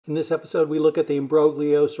In this episode, we look at the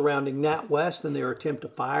imbroglio surrounding NatWest and their attempt to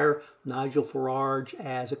fire Nigel Farage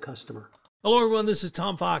as a customer. Hello, everyone. This is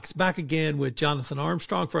Tom Fox back again with Jonathan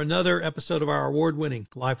Armstrong for another episode of our award-winning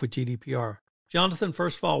Life with GDPR. Jonathan,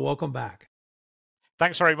 first of all, welcome back.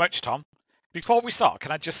 Thanks very much, Tom. Before we start,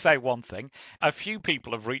 can I just say one thing? A few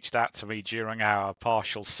people have reached out to me during our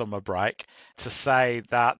partial summer break to say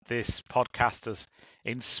that this podcast has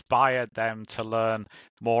inspired them to learn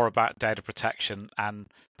more about data protection and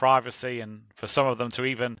privacy, and for some of them to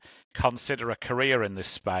even consider a career in this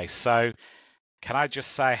space. So can I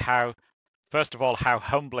just say first of all, how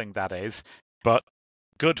humbling that is, but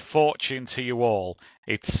good fortune to you all.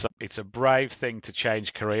 It's a brave thing to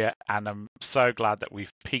change career, and I'm so glad that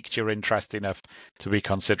we've piqued your interest enough to be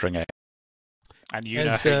considering it. And you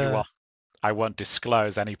know who you are. I won't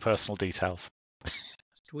disclose any personal details.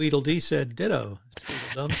 Tweedledee said ditto.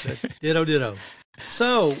 Tweedledum said ditto, ditto.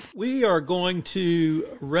 So we are going to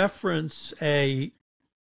reference a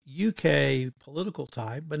UK political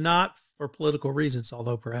type, but not for political reasons,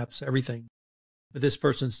 although perhaps everything with this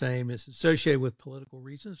person's name is associated with political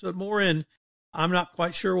reasons, but more in, I'm not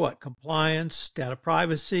quite sure what, compliance, data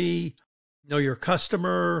privacy, know your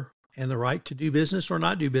customer, and the right to do business or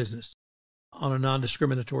not do business on a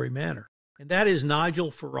non-discriminatory manner. And that is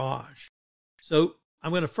Nigel Farage. So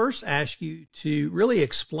I'm going to first ask you to really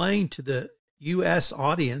explain to the U.S.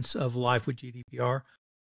 audience of Life with GDPR,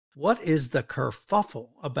 what is the kerfuffle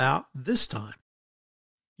about this time?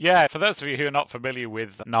 Yeah, for those of you who are not familiar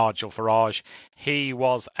with Nigel Farage, he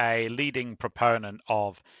was a leading proponent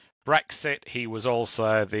of Brexit. He was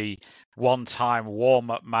also the one-time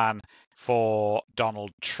warm-up man for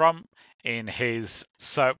Donald Trump in his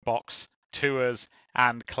soapbox tours,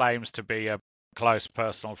 and claims to be a close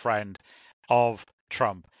personal friend of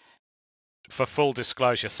Trump. For full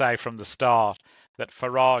disclosure, say from the start that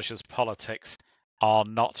Farage's politics are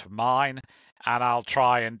not mine, and I'll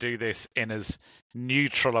try and do this in as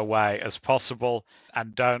neutral a way as possible,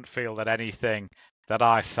 and don't feel that anything that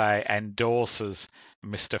I say endorses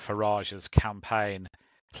Mr. Farage's campaign,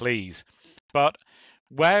 please. But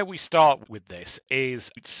where we start with this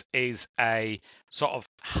is a sort of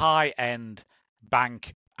high-end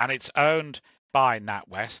bank, and it's owned by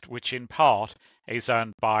NatWest, which in part is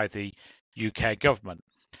owned by the UK government.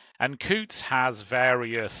 And Coutts has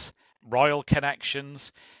various royal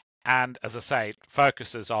connections, and as I say, it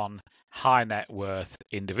focuses on high net worth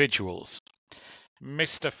individuals.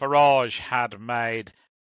 Mr. Farage had made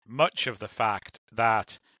much of the fact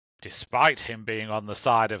that despite him being on the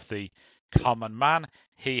side of the common man,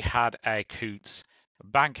 he had a Coutts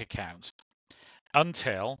bank account,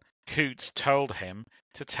 until Coutts told him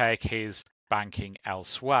to take his banking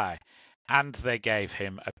elsewhere, and they gave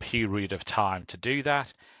him a period of time to do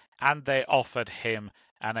that, and they offered him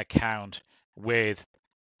an account with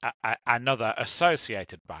another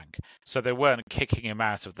associated bank. So they weren't kicking him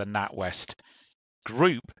out of the NatWest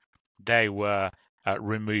group, they were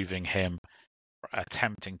removing him,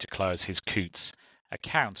 attempting to close his Coutts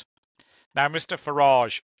account. Now, Mr.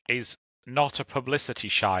 Farage is not a publicity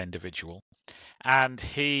shy individual, and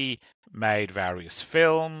he made various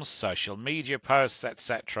films, social media posts,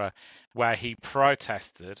 etc., where he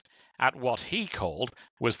protested at what he called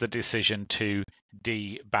was the decision to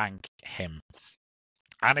debank him.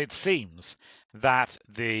 And it seems that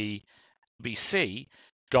the BBC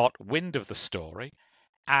got wind of the story,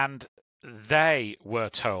 and they were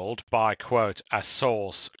told by, quote, a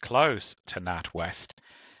source close to NatWest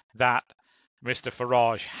that Mr.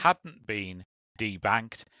 Farage hadn't been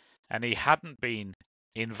debanked and he hadn't been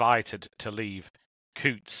invited to leave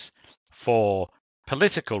Coutts for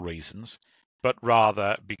political reasons, but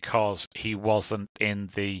rather because he wasn't in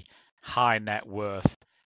the high net worth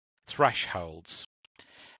thresholds.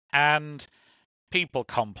 And people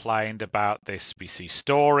complained about this BBC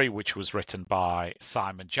story, which was written by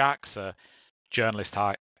Simon Jacks, a journalist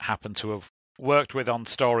I happen to have worked with on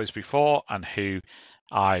stories before and who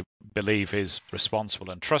I believe is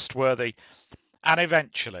responsible and trustworthy. And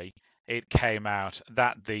eventually it came out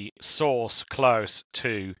that the source close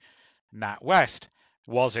to NatWest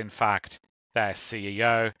was in fact their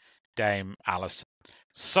CEO, Dame Alison.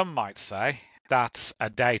 Some might say that's a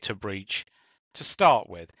data breach to start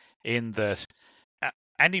with, in that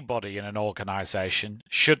anybody in an organization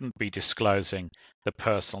shouldn't be disclosing the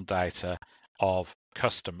personal data of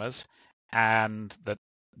customers, and that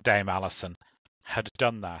Dame Alison had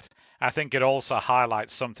done that. I think it also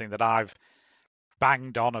highlights something that I've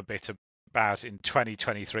banged on a bit about in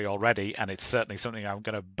 2023 already, and it's certainly something I'm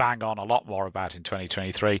going to bang on a lot more about in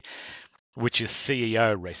 2023, which is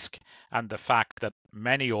CEO risk, and the fact that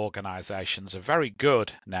many organizations are very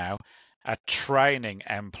good now at training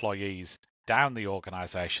employees down the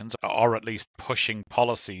organizations, or at least pushing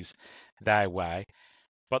policies their way,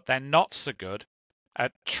 but they're not so good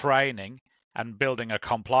at training and building a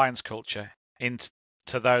compliance culture into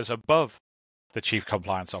those above the chief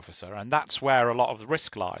compliance officer. And that's where a lot of the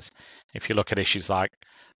risk lies. If you look at issues like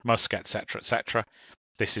Musk, etc.,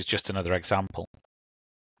 this is just another example.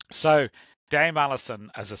 So Dame Alison,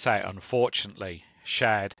 as I say, unfortunately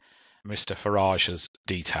shared Mr. Farage's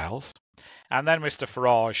details. And then Mr.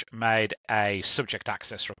 Farage made a subject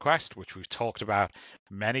access request, which we've talked about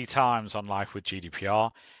many times on Life with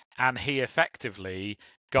GDPR. And he effectively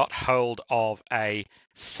got hold of a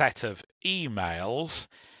set of emails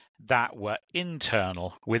that were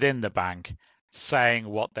internal within the bank saying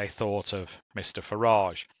what they thought of Mr.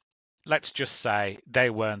 Farage. Let's just say they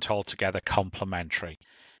weren't altogether complimentary.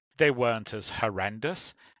 They weren't as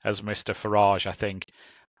horrendous as Mr. Farage, I think,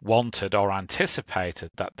 wanted or anticipated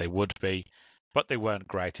that they would be, but they weren't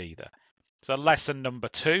great either. So lesson number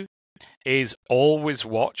 2 is always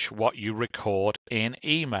watch what you record in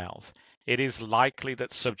emails. It is likely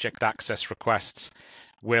that subject access requests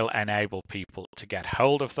will enable people to get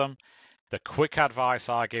hold of them. The quick advice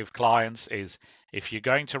I give clients is if you're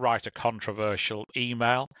going to write a controversial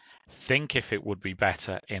email, think if it would be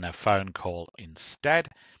better in a phone call instead.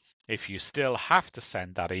 If you still have to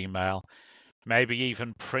send that email, maybe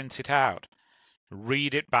even print it out,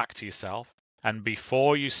 read it back to yourself, and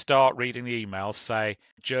before you start reading the email, say,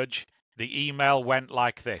 Judge, the email went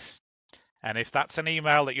like this. And if that's an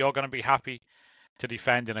email that you're going to be happy to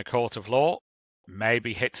defend in a court of law,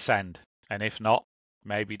 maybe hit send. And if not,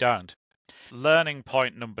 maybe don't. Learning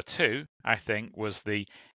point number 2, I think, was the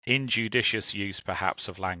injudicious use, perhaps,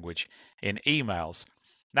 of language in emails.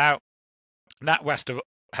 Now, NatWest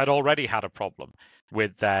had already had a problem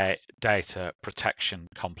with their data protection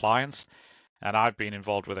compliance, and I've been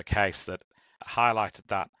involved with a case that highlighted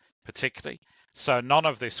that particularly. So none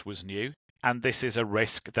of this was new, and this is a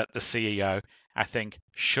risk that the CEO, I think,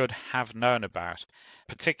 should have known about,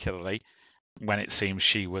 particularly when it seems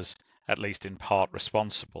she was at least in part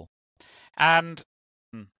responsible. And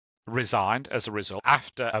resigned as a result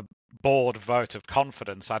after a board vote of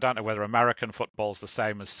confidence. I don't know whether American football's the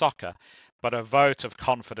same as soccer, but a vote of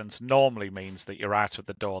confidence normally means that you're out of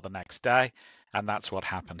the door the next day, and that's what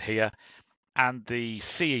happened here. And the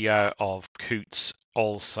CEO of Coutts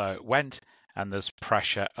also went, and there's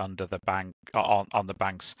pressure under the bank on the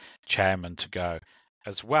bank's chairman to go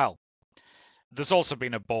as well. There's also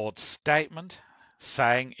been a board statement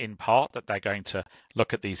saying in part that they're going to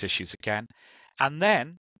look at these issues again. And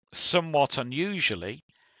then, somewhat unusually,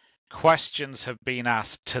 questions have been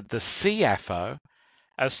asked to the CFO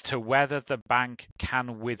as to whether the bank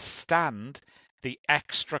can withstand the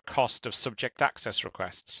extra cost of subject access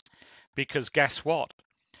requests. Because guess what?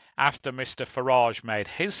 After Mr. Farage made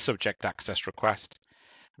his subject access request,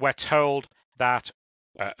 we're told that,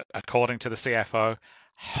 according to the CFO,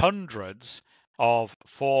 hundreds of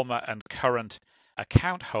former and current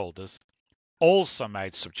account holders also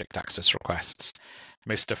made subject access requests.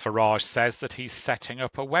 Mr. Farage says that he's setting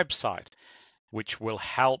up a website which will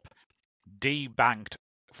help debanked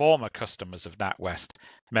former customers of NatWest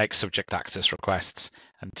make subject access requests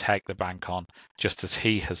and take the bank on just as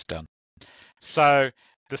he has done. So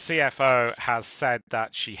the CFO has said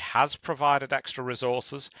that she has provided extra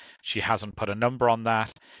resources. She hasn't put a number on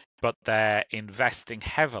that, but they're investing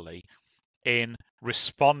heavily in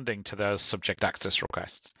responding to those subject access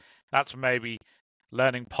requests. That's maybe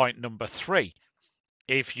learning point number 3.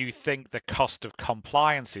 If you think the cost of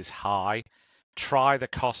compliance is high, try the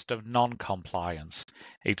cost of non-compliance.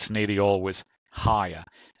 It's nearly always higher.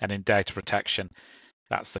 And in data protection,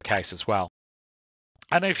 that's the case as well.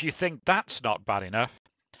 And if you think that's not bad enough,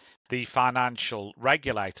 the financial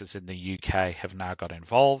regulators in the UK have now got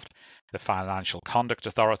involved, the Financial Conduct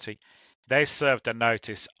Authority. They served a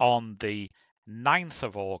notice on the 9th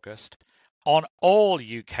of August on all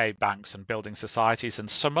UK banks and building societies and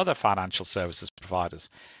some other financial services providers.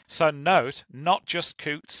 So note, not just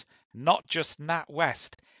Coutts, not just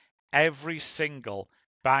NatWest, every single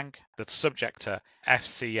bank that's subject to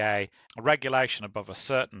FCA regulation above a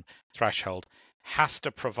certain threshold has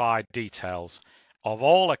to provide details of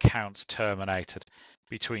all accounts terminated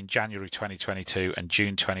between January 2022 and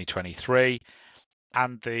June 2023,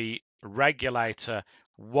 and the regulator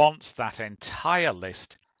wants that entire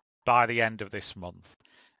list by the end of this month.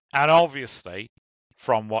 And obviously,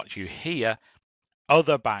 from what you hear,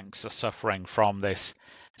 other banks are suffering from this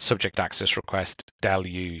subject access request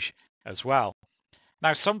deluge as well.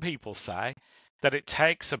 Now, some people say that it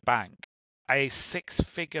takes a bank a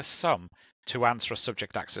 6-figure sum to answer a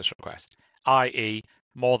subject access request, i.e.,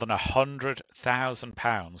 more than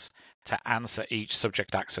 £100,000 to answer each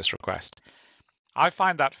subject access request. I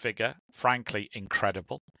find that figure, frankly,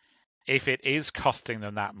 incredible. If it is costing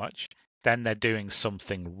them that much, then they're doing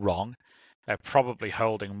something wrong. They're probably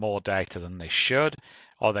holding more data than they should,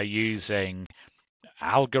 or they're using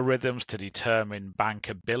algorithms to determine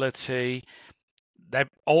bankability. They're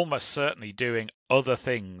almost certainly doing other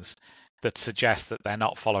things that suggest that they're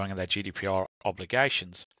not following their GDPR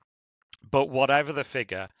obligations. But whatever the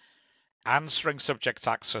figure, answering subject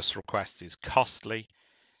access requests is costly.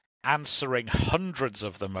 Answering hundreds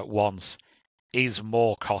of them at once is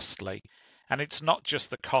more costly. And it's not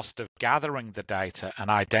just the cost of gathering the data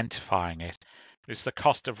and identifying it, but it's the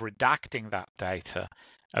cost of redacting that data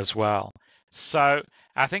as well. So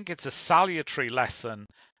I think it's a salutary lesson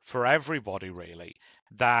for everybody, really,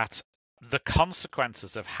 that the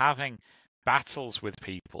consequences of having battles with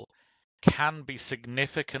people can be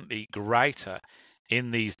significantly greater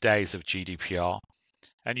in these days of GDPR.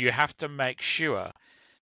 And you have to make sure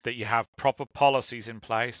that you have proper policies in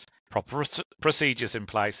place, proper procedures in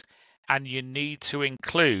place, and you need to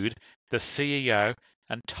include the CEO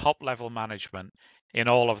and top-level management in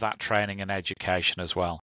all of that training and education as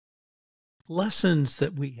well. Lessons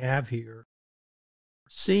that we have here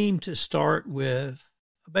seem to start with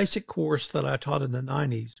a basic course that I taught in the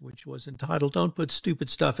 90s, which was entitled, Don't Put Stupid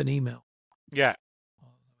Stuff in Email. Yeah.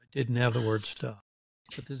 It didn't have the word stuff,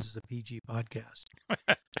 but this is a PG podcast.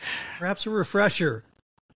 Perhaps a refresher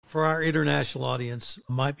for our international audience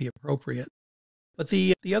might be appropriate. But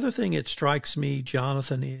the other thing it strikes me,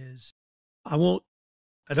 Jonathan, is I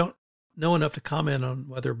don't know enough to comment on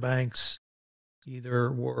whether banks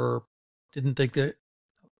either didn't think that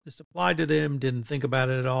this applied to them, didn't think about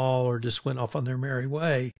it at all, or just went off on their merry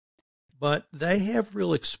way. But they have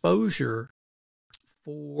real exposure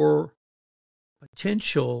for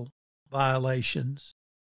potential violations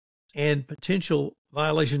and potential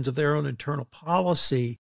violations of their own internal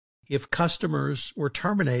policy if customers were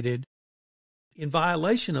terminated in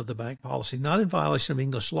violation of the bank policy, not in violation of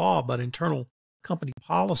English law, but internal company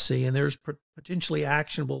policy. And there's potentially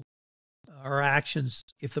actionable or actions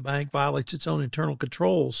if the bank violates its own internal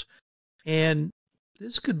controls. And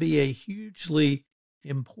this could be a hugely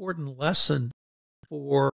important lesson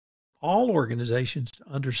for all organizations to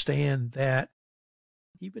understand that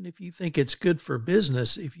even if you think it's good for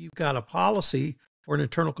business, if you've got a policy or an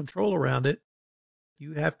internal control around it,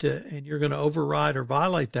 you have to, and you're going to override or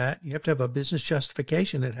violate that, you have to have a business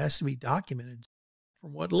justification. It has to be documented.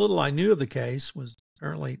 From what little I knew of the case was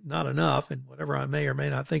certainly not enough, and whatever I may or may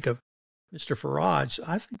not think of Mr. Farage,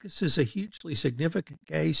 I think this is a hugely significant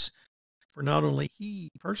case for not only he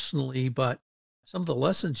personally, but some of the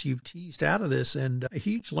lessons you've teased out of this and a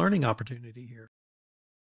huge learning opportunity here.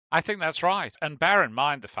 I think that's right. And bear in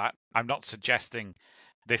mind the fact, I'm not suggesting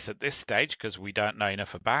this at this stage because we don't know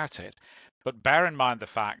enough about it, but bear in mind the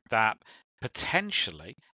fact that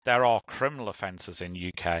potentially there are criminal offences in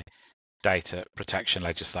UK data protection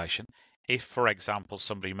legislation. If, for example,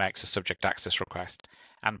 somebody makes a subject access request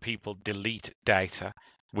and people delete data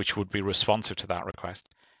which would be responsive to that request,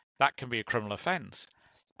 that can be a criminal offence.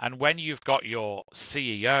 And when you've got your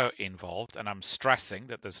CEO involved, and I'm stressing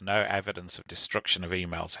that there's no evidence of destruction of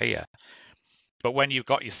emails here, but when you've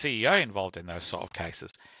got your CEO involved in those sort of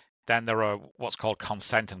cases, then there are what's called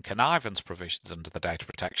consent and connivance provisions under the Data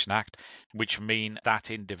Protection Act, which mean that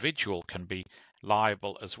individual can be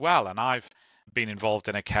liable as well. And I've been involved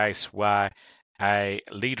in a case where a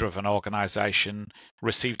leader of an organization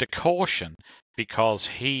received a caution because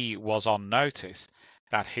he was on notice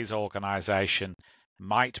that his organization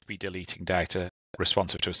might be deleting data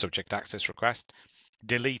responsive to a subject access request.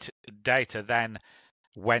 Delete data then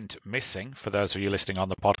went missing. For those of you listening on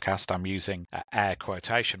the podcast, I'm using air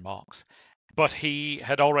quotation marks. But he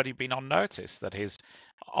had already been on notice that his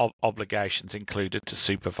obligations included to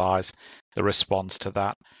supervise the response to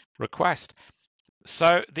that request.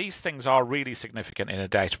 So these things are really significant in a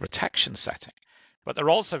data protection setting, but they're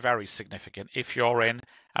also very significant if you're in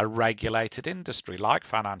a regulated industry like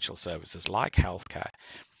financial services, like healthcare,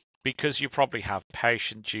 because you probably have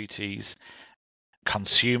patient duties,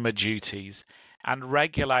 consumer duties, and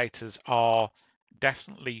regulators are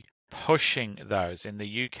definitely pushing those. In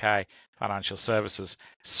the UK financial services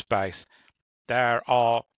space, there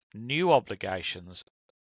are new obligations,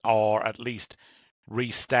 or at least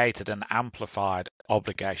restated and amplified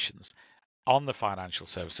obligations on the financial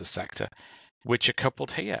services sector, which are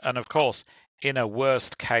coupled here. And of course, in a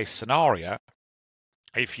worst case scenario,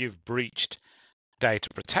 if you've breached data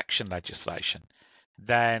protection legislation,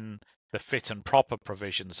 then the fit and proper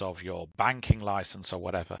provisions of your banking license or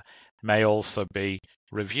whatever may also be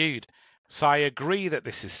reviewed. So I agree that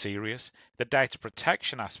this is serious. The data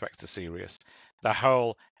protection aspects are serious. The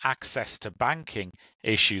whole access to banking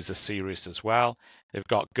issues are serious as well. They've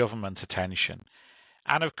got government attention.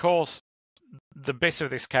 And of course, the bit of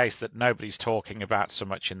this case that nobody's talking about so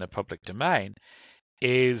much in the public domain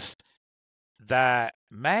is there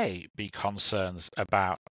may be concerns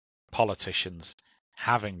about politicians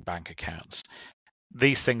having bank accounts.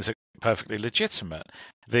 These things are perfectly legitimate.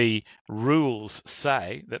 The rules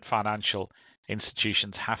say that financial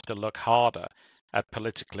institutions have to look harder at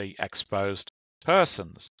politically exposed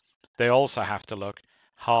persons. They also have to look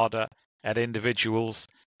harder at individuals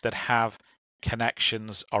that have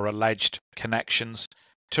connections or alleged connections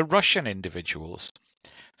to Russian individuals.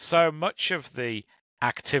 So much of the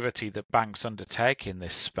activity that banks undertake in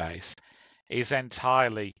this space is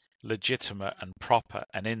entirely legitimate and proper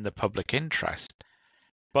and in the public interest.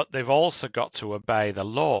 But they've also got to obey the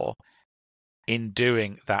law in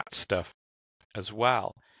doing that stuff as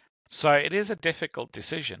well. So it is a difficult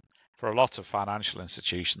decision for a lot of financial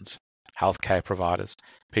institutions, healthcare providers,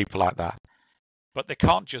 people like that. But they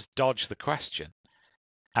can't just dodge the question.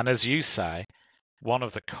 And as you say, one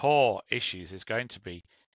of the core issues is going to be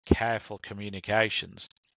careful communications,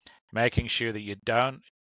 making sure that you don't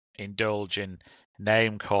indulge in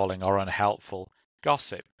name calling or unhelpful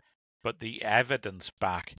gossip, but the evidence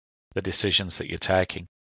back the decisions that you're taking.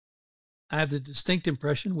 I have the distinct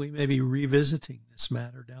impression we may be revisiting this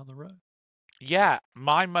matter down the road. Yeah,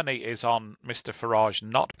 my money is on Mr. Farage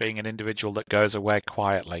not being an individual that goes away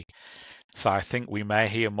quietly. So I think we may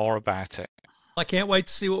hear more about it. I can't wait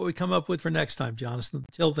to see what we come up with for next time, Jonathan.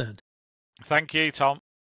 Till then. Thank you, Tom.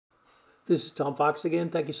 This is Tom Fox again.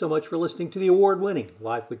 Thank you so much for listening to the award-winning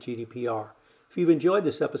Life with GDPR. If you've enjoyed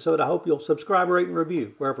this episode, I hope you'll subscribe, rate, and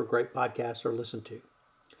review wherever great podcasts are listened to.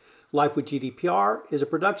 Life with GDPR is a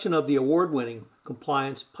production of the award-winning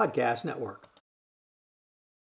Compliance Podcast Network.